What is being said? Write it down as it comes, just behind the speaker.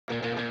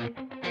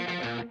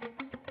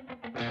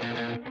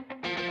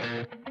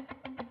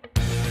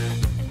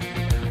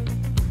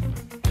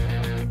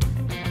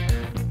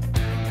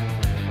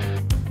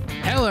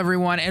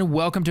everyone, and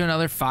welcome to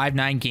another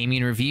 5-9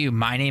 Gaming Review.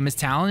 My name is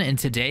Tallen, and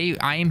today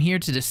I am here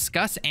to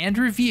discuss and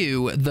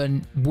review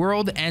The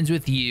World Ends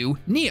With You,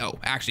 Neo,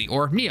 actually,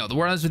 or Neo, The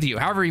World Ends With You,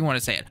 however you want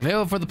to say it.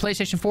 Available for the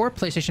PlayStation 4,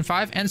 PlayStation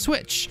 5, and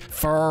Switch.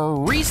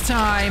 Freeze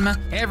time!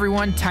 Hey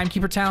everyone,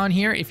 Timekeeper Tallen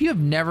here. If you have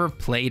never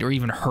played or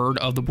even heard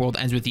of The World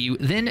Ends With You,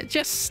 then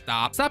just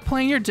stop. Stop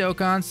playing your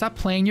Dokkan, stop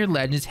playing your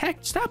Legends, heck,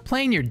 stop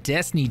playing your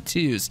Destiny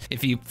 2s.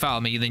 If you follow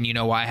me, then you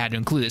know why I had to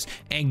include this,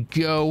 and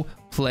go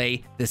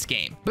play this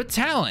game. But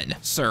Talon,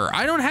 sir,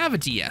 I don't have a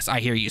DS, I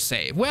hear you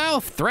say.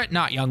 Well, threat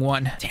not, young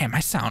one. Damn,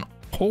 I sound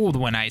old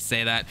when I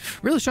say that.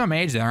 Really showing my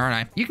age there, aren't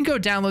I? You can go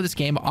download this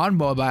game on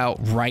mobile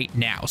right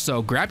now.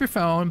 So grab your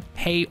phone,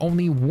 pay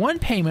only one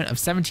payment of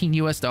 $17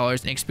 US,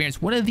 and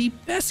experience one of the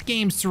best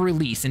games to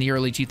release in the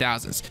early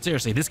 2000s.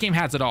 Seriously, this game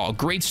has it all.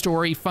 Great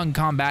story, fun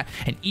combat,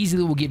 and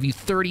easily will give you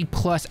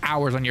 30+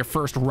 hours on your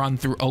first run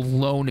through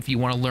alone if you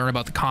want to learn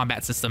about the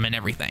combat system and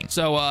everything.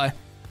 So,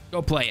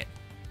 go play it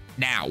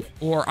now,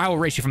 or I will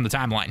erase you from the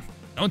timeline.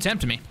 Don't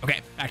tempt me.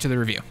 Okay, back to the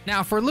review.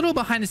 Now, for a little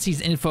behind the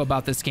scenes info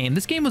about this game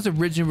was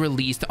originally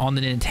released on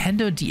the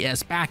Nintendo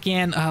DS back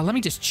in, let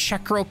me just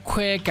check real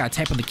quick. Gotta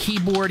type on the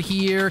keyboard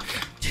here.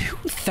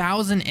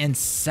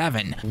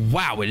 2007.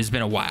 Wow, it has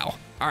been a while.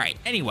 All right,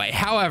 anyway,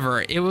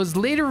 however, it was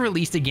later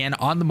released again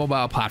on the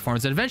mobile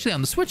platforms and eventually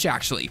on the Switch,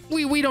 actually.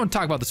 We don't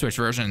talk about the Switch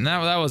version.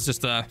 That was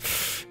just a...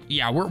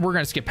 Yeah, we're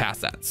gonna skip past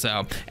that.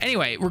 So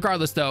anyway,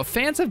 regardless though,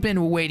 fans have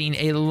been waiting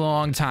a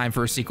long time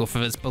for a sequel for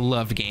this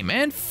beloved game,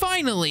 and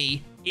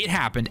finally, it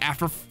happened.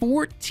 After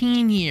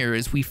 14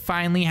 years, we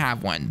finally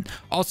have one.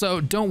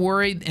 Also, don't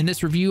worry, in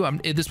this review,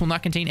 this will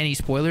not contain any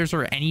spoilers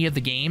or any of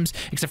the games,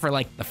 except for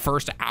like the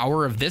first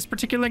hour of this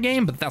particular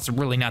game, but that's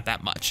really not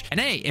that much.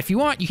 And hey, if you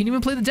want, you can even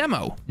play the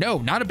demo. No,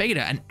 not a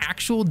beta, an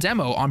actual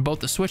demo on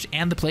both the Switch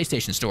and the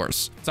PlayStation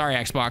stores. Sorry,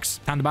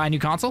 Xbox, time to buy a new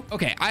console?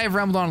 Okay, I have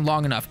rambled on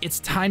long enough. It's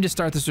time to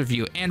start this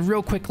review. And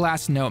real quick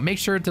last note, make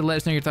sure to let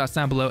us know your thoughts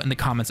down below in the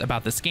comments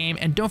about this game,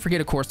 and don't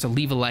forget, of course, to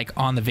leave a like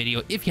on the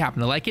video if you happen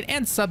to like it,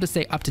 and sub to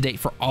stay up to date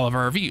for all of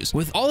our reviews.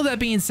 With all of that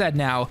being said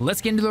now, let's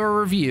get into our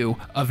review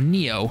of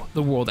Neo,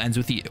 The World Ends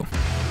With You.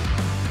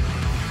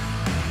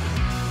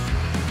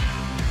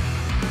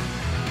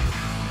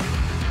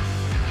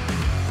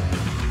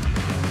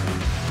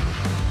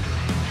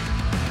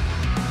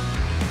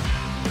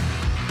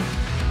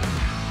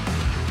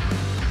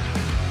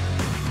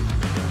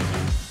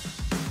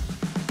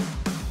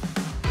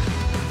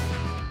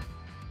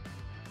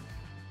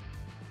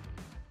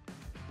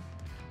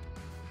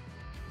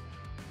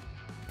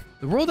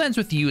 The World Ends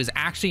With You is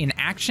actually an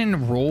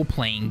action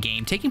role-playing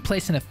game taking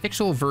place in a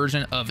fictional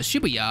version of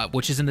Shibuya,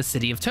 which is in the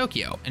city of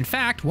Tokyo. In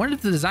fact, one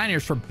of the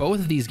designers for both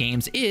of these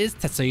games is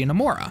Tetsuya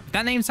Nomura. If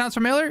that name sounds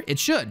familiar, it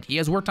should. He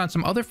has worked on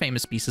some other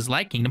famous pieces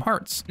like Kingdom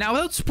Hearts. Now,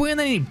 without spoiling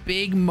any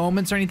big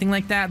moments or anything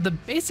like that, the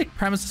basic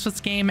premise of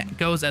this game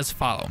goes as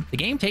follows. The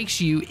game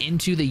takes you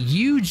into the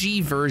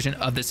UG version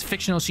of this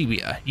fictional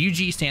Shibuya.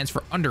 UG stands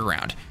for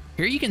Underground.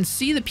 Here you can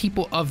see the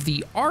people of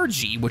the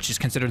RG, which is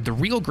considered the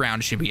real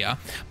ground Shibuya,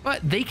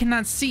 but they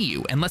cannot see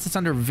you unless it's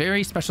under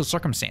very special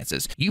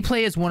circumstances. You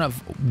play as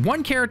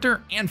one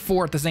character and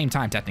four at the same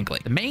time,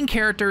 technically. The main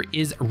character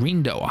is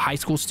Rindo, a high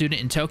school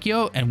student in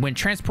Tokyo, and when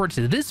transported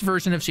to this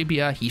version of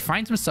Shibuya, he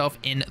finds himself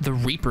in the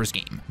Reaper's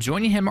game.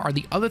 Joining him are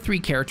the other three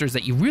characters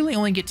that you really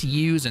only get to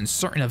use in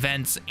certain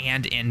events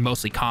and in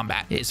mostly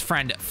combat. His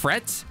friend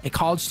Fret, a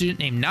college student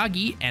named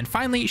Nagi, and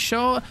finally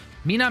Sho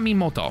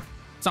Minamimoto.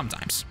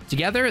 Sometimes.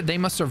 Together, they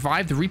must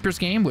survive the Reaper's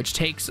game, which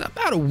takes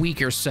about a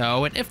week or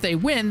so, and if they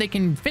win, they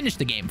can finish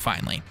the game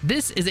finally.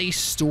 This is a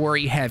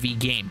story-heavy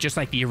game, just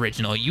like the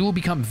original. You will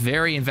become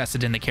very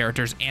invested in the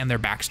characters and their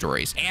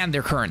backstories, and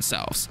their current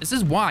selves. This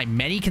is why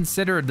many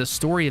consider the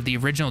story of the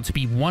original to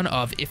be one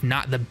of, if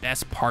not the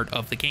best part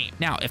of the game.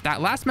 Now, if that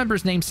last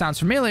member's name sounds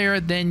familiar,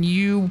 then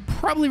you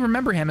probably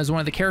remember him as one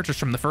of the characters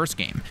from the first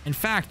game. In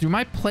fact, through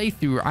my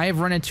playthrough, I have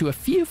run into a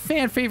few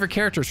fan-favorite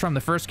characters from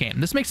the first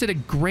game. This makes it a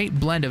great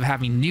blend of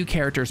having new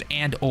characters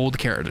and old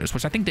characters,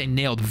 which I think they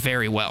nailed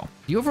very well.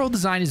 The overall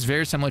design is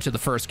very similar to the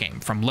first game,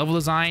 from level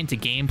design to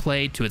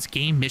gameplay to its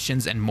game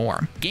missions and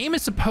more. The game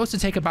is supposed to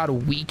take about a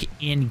week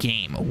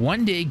in-game.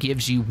 One day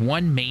gives you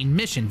one main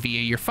mission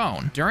via your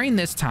phone. During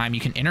this time, you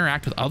can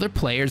interact with other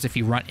players if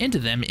you run into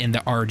them in the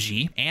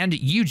RG and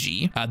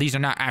UG. These are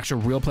not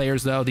actual real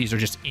players though, these are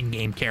just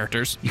in-game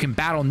characters. You can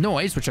battle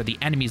Noise, which are the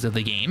enemies of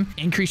the game,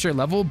 increase your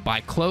level,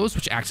 buy clothes,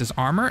 which acts as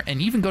armor,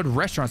 and even go to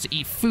restaurants to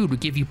eat food, would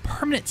give you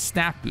permanent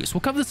stat boosts.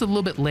 We'll cover this a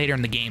little bit later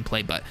in the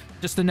gameplay, but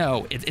just to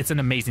know, it's an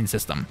amazing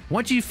system.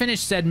 Once you finish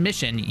said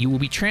mission, you will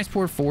be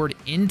transported forward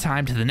in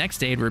time to the next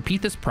day to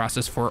repeat this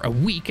process for a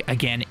week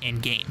again in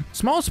game.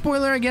 Small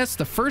spoiler, I guess,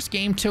 the first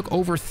game took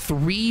over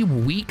 3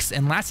 weeks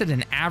and lasted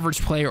an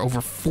average player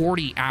over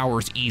 40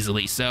 hours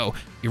easily, so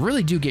you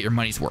really do get your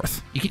money's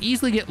worth. You can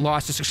easily get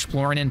lost just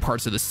exploring in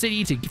parts of the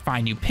city to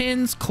find new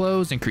pins,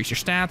 clothes, increase your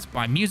stats,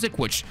 buy music,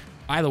 which,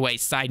 by the way,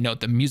 side note,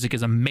 the music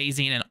is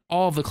amazing, and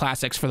all of the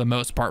classics for the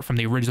most part from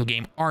the original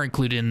game are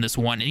included in this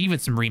one, and even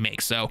some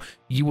remakes, so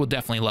you will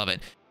definitely love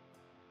it.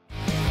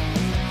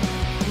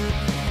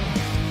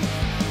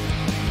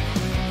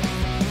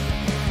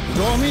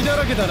 ゴミだ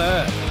らけだ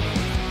な。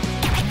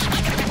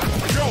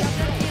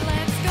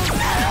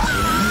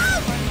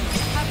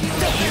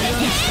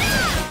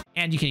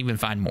And you can even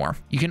find more.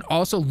 You can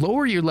also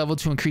lower your level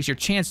to increase your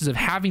chances of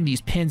having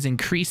these pins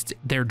increase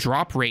their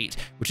drop rate,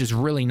 which is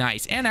really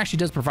nice and actually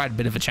does provide a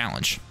bit of a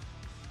challenge.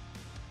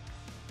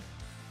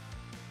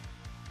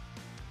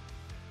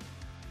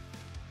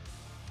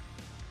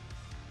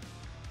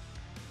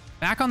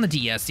 Back on the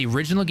DS, the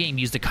original game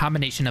used a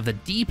combination of the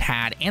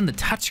D-pad and the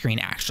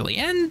touchscreen actually,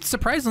 and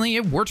surprisingly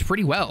it worked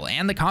pretty well,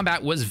 and the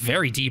combat was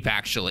very deep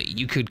actually.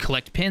 You could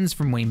collect pins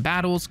from winning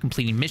battles,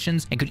 completing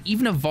missions, and could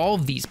even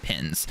evolve these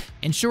pins.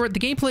 In short, the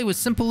gameplay was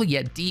simple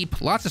yet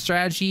deep, lots of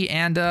strategy,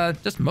 and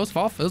just most of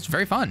all, it was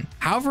very fun.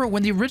 However,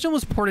 when the original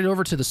was ported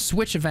over to the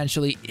Switch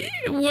eventually,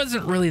 it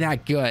wasn't really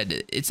that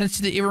good. Since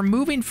they were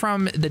moving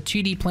from the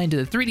 2D plane to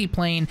the 3D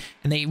plane,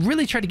 and they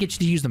really tried to get you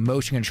to use the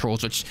motion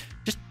controls, which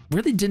just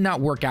really did not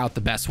work out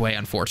the best way,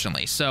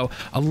 unfortunately. So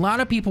a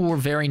lot of people were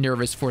very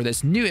nervous for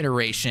this new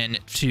iteration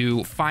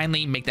to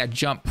finally make that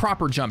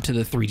proper jump to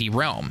the 3D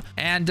realm.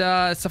 And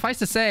suffice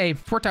to say,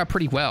 it worked out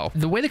pretty well.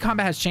 The way the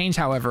combat has changed,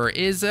 however,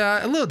 is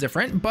a little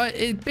different, but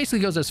it basically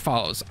goes as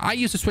follows. I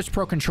use a Switch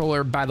Pro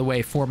controller, by the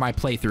way, for my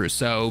playthrough.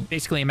 So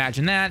basically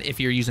imagine that if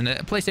you're using a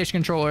PlayStation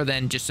controller,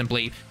 then just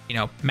simply,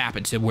 map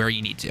it to where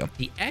you need to.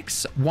 The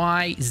X,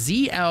 Y,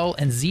 ZL,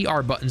 and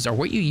ZR buttons are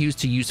what you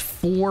use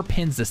 4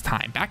 pins this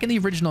time. Back in the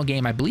original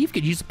game, I believe you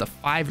could use up to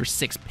 5 or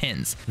 6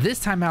 pins. This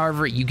time,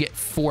 however, you get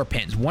 4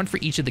 pins, one for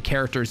each of the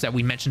characters that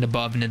we mentioned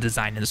above in the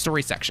design and the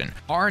story section.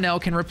 R and L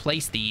can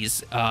replace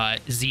these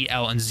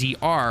ZL and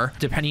ZR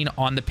depending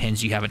on the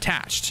pins you have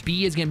attached.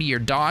 B is going to be your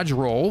dodge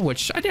roll,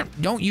 which I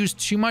don't use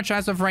too much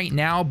as of right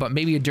now, but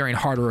maybe during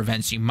harder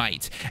events you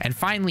might. And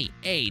finally,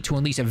 A to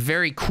unleash a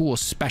very cool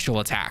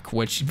special attack,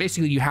 which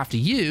basically you have to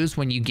use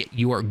when you get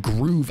your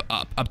groove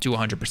up to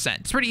 100%.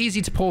 It's pretty easy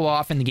to pull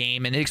off in the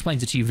game, and it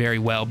explains it to you very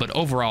well, but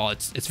overall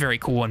it's very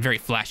cool and very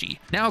flashy.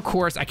 Now, of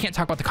course, I can't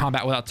talk about the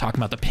combat without talking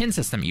about the pin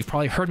system. You've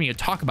probably heard me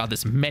talk about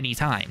this many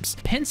times.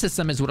 Pin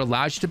system is what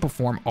allows you to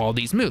perform all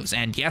these moves,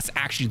 and yes,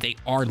 actually they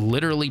are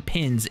literally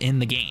pins in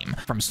the game.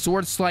 From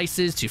sword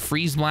slices to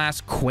freeze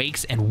blast,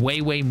 quakes, and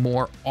way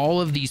more,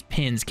 all of these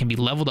pins can be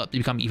leveled up to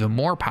become even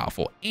more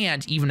powerful,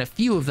 and even a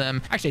few of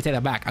them, actually I take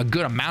that back, a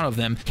good amount of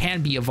them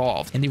can be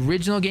evolved. In the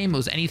original game, it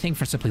was anything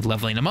from simply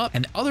leveling them up,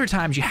 and other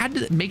times you had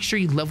to make sure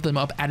you leveled them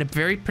up at a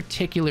very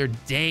particular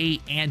day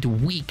and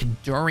week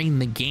during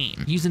the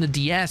game. Using the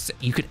DS,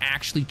 you could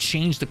actually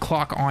change the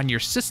clock on your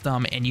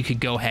system, and you could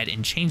go ahead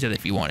and change it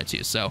if you wanted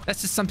to. So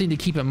that's just something to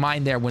keep in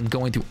mind there when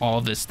going through all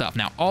of this stuff.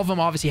 Now, all of them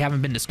obviously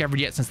haven't been discovered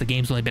yet since the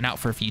game's only been out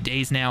for a few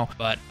days now,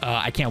 but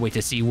I can't wait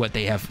to see what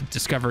they have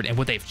discovered and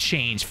what they've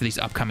changed for these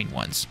upcoming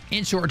ones.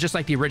 In short, just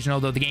like the original,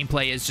 though, the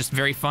gameplay is just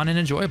very fun and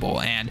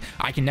enjoyable, and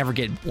I can never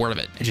get bored of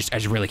it. I just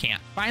really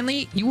can't.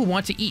 Finally, you will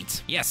want to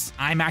eat. Yes,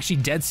 I'm actually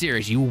dead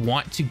serious. You will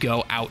want to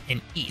go out and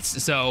eat.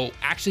 So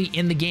actually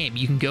in the game,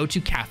 you can go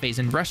to cafes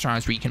and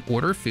restaurants where you can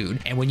order food,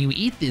 and when you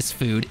eat this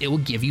food, it will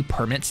give you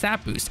permanent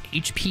stat boost: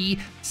 HP,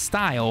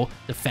 style,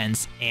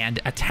 defense, and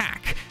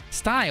attack.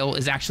 Style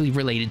is actually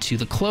related to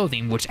the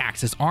clothing, which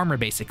acts as armor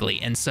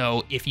basically. And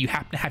so if you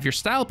happen to have your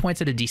style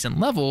points at a decent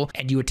level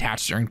and you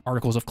attach certain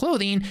articles of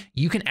clothing,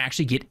 you can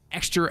actually get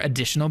extra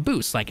additional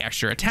boosts like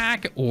extra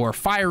attack or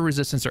fire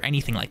resistance or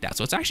anything like that.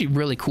 So it's actually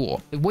really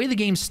cool. The way the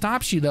game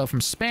stops you though from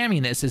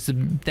spamming this is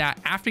that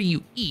after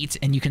you eat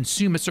and you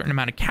consume a certain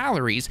amount of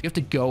calories, you have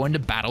to go into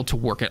battle to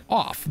work it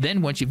off.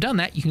 Then once you've done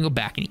that, you can go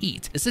back and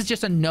eat. This is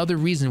just another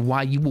reason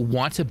why you will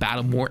want to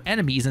battle more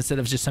enemies instead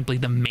of just simply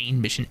the main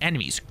mission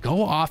enemies.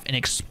 Go off and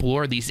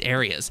explore these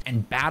areas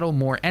and battle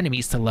more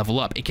enemies to level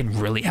up. It can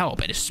really help,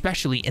 and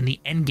especially in the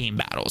end game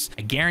battles.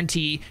 I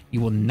guarantee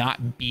you will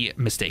not be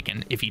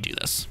mistaken if you do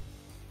this.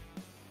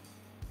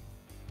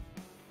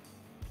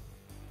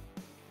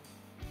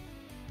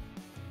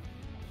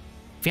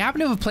 If you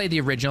happen to have played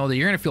the original, then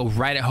you're going to feel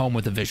right at home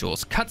with the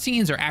visuals.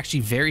 Cutscenes are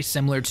actually very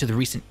similar to the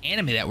recent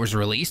anime that was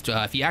released.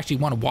 If you actually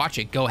want to watch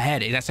it, go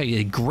ahead. That's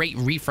a great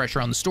refresher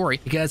on the story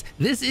because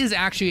this is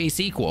actually a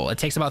sequel. It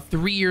takes about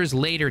 3 years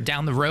later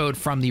down the road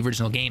from the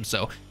original game,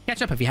 so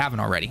catch up if you haven't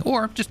already,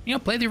 or just,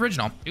 play the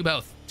original. Do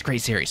both. It's a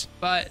great series.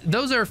 But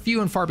those are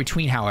few and far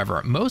between,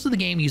 however. Most of the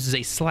game uses a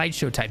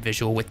slideshow type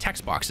visual with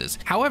text boxes.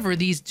 However,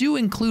 these do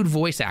include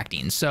voice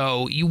acting,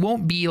 so you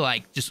won't be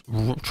like just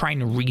trying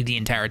to read the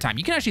entire time.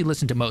 You can actually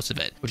listen to most of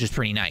it, which is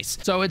pretty nice.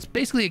 So it's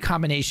basically a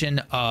combination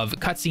of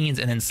cutscenes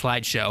and then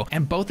slideshow,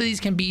 and both of these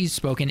can be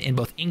spoken in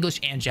both English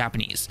and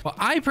Japanese. Well,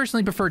 I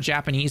personally prefer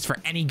Japanese for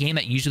any game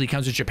that usually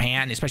comes with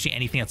Japan, especially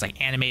anything that's like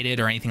animated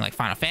or anything like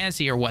Final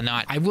Fantasy or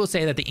whatnot. I will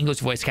say that the English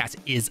voice cast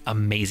is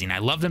amazing. I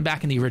loved them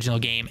back in the original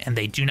game, and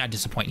they do not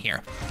disappoint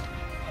here.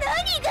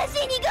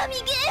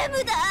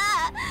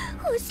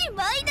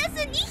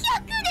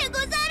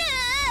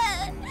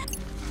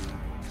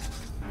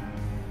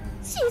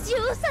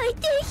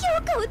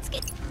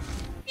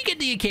 You get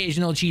the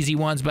occasional cheesy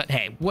ones, but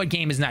hey, what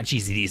game is not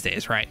cheesy these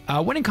days, right?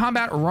 When in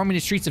combat or roaming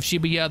the streets of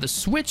Shibuya, the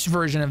Switch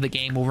version of the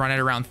game will run at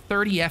around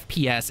 30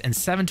 FPS and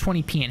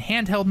 720p in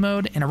handheld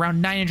mode and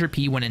around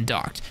 900p when in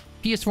docked.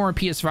 PS4 and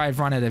PS5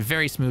 run at a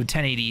very smooth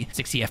 1080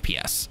 60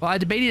 FPS. While I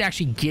debated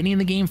actually getting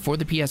the game for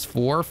the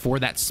PS4 for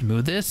that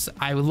smoothness,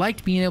 I would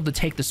like being able to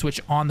take the Switch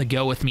on the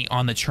go with me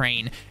on the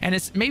train.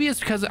 And maybe it's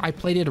because I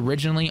played it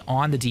originally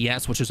on the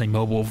DS, which was a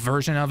mobile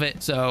version of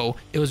it. So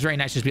it was very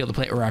nice just to be able to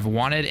play it wherever I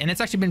wanted. And it's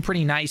actually been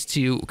pretty nice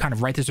to kind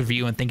of write this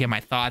review and think of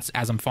my thoughts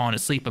as I'm falling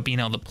asleep, but being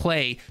able to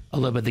play a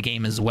little bit of the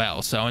game as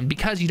well. So, and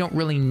because you don't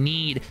really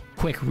need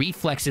quick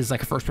reflexes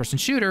like a first-person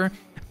shooter,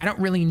 I don't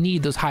really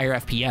need those higher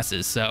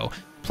FPSs. So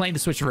playing the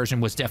Switch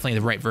version was definitely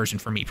the right version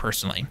for me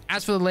personally.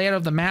 As for the layout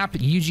of the map,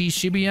 UG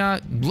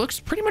Shibuya looks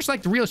pretty much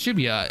like the real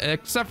Shibuya,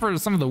 except for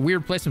some of the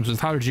weird placements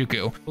with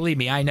Harajuku. Believe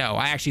me, I know.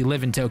 I actually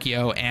live in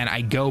Tokyo, and I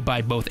go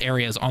by both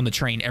areas on the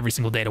train every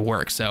single day to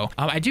work. So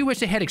I do wish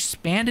they had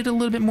expanded a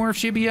little bit more of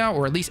Shibuya,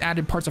 or at least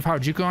added parts of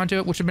Harajuku onto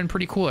it, which would have been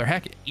pretty cool. Or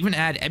heck, even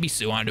add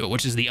Ebisu onto it,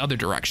 which is the other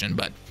direction.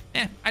 But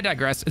I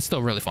digress. It's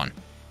still really fun.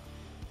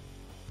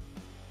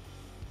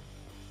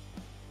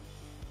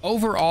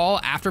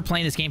 Overall, after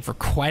playing this game for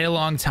quite a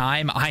long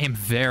time, I am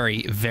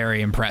very,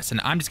 very impressed.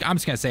 And I'm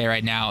just gonna say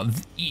right now,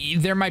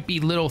 there might be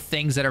little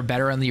things that are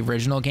better in the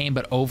original game,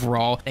 but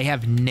overall, they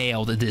have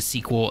nailed this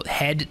sequel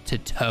head to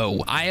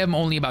toe. I am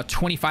only about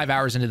 25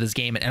 hours into this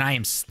game, and I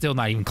am still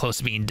not even close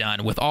to being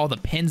done. With all the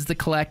pins to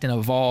collect and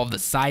evolve,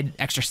 the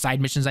extra side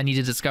missions I need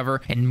to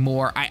discover, and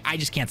more, I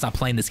just can't stop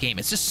playing this game.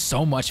 It's just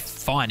so much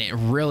fun. It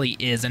really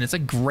is, and it's a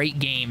great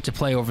game to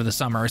play over the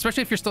summer,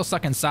 especially if you're still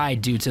stuck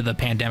inside due to the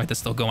pandemic that's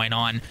still going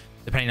on,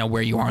 depending on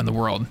where you are in the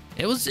world.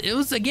 It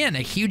was again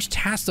a huge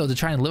task though to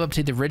try and live up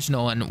to the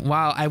original, and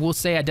while I will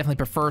say I definitely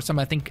prefer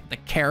I think the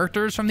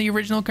characters from the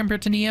original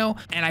compared to Neo,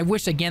 and I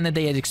wish again that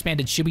they had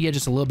expanded Shibuya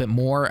just a little bit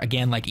more,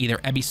 again like either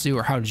Ebisu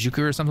or Harajuku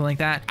or something like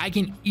that, I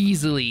can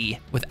easily,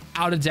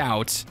 without a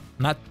doubt,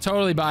 not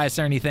totally biased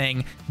or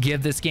anything,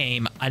 give this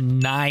game a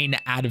 9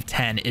 out of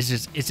 10. It's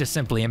just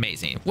simply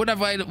amazing. Would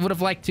have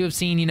liked to have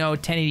seen,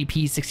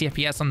 1080p 60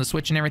 FPS on the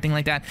Switch and everything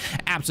like that?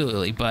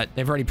 Absolutely, but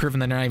they've already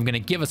proven that they're not even going to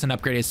give us an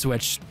upgraded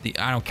Switch.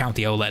 I don't count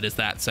the OLED as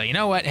that. So you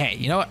know what?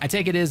 Hey, I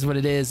take it is what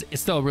it is.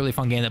 It's still a really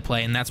fun game to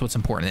play, and that's what's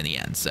important in the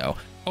end. So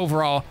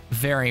overall,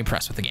 very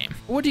impressed with the game.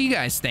 What do you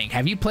guys think?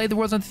 Have you played The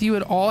World's End With You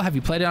at all? Have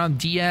you played it on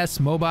DS,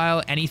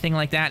 mobile, anything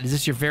like that? Is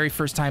this your very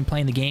first time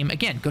playing the game?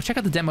 Again, go check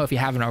out the demo if you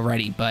haven't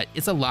already, but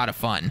it's a lot of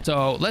fun.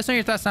 So let us know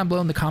your thoughts down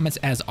below in the comments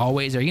as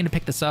always. Are you going to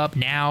pick this up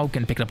now?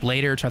 Going to pick it up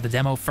later? Try the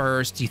demo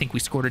first? Do you think we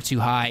scored it too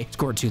high?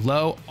 Scored too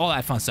low? All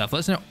that fun stuff. Let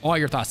us know all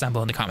your thoughts down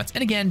below in the comments.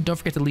 And again, don't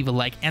forget to leave a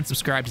like and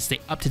subscribe to stay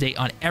up to date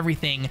on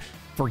everything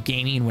for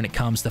gaming when it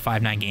comes to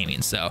 5-9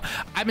 Gaming. So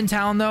I've been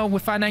Tallen though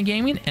with 5-9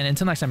 Gaming, and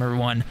until next time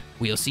everyone,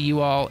 we'll see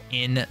you all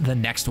in the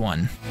next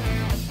one.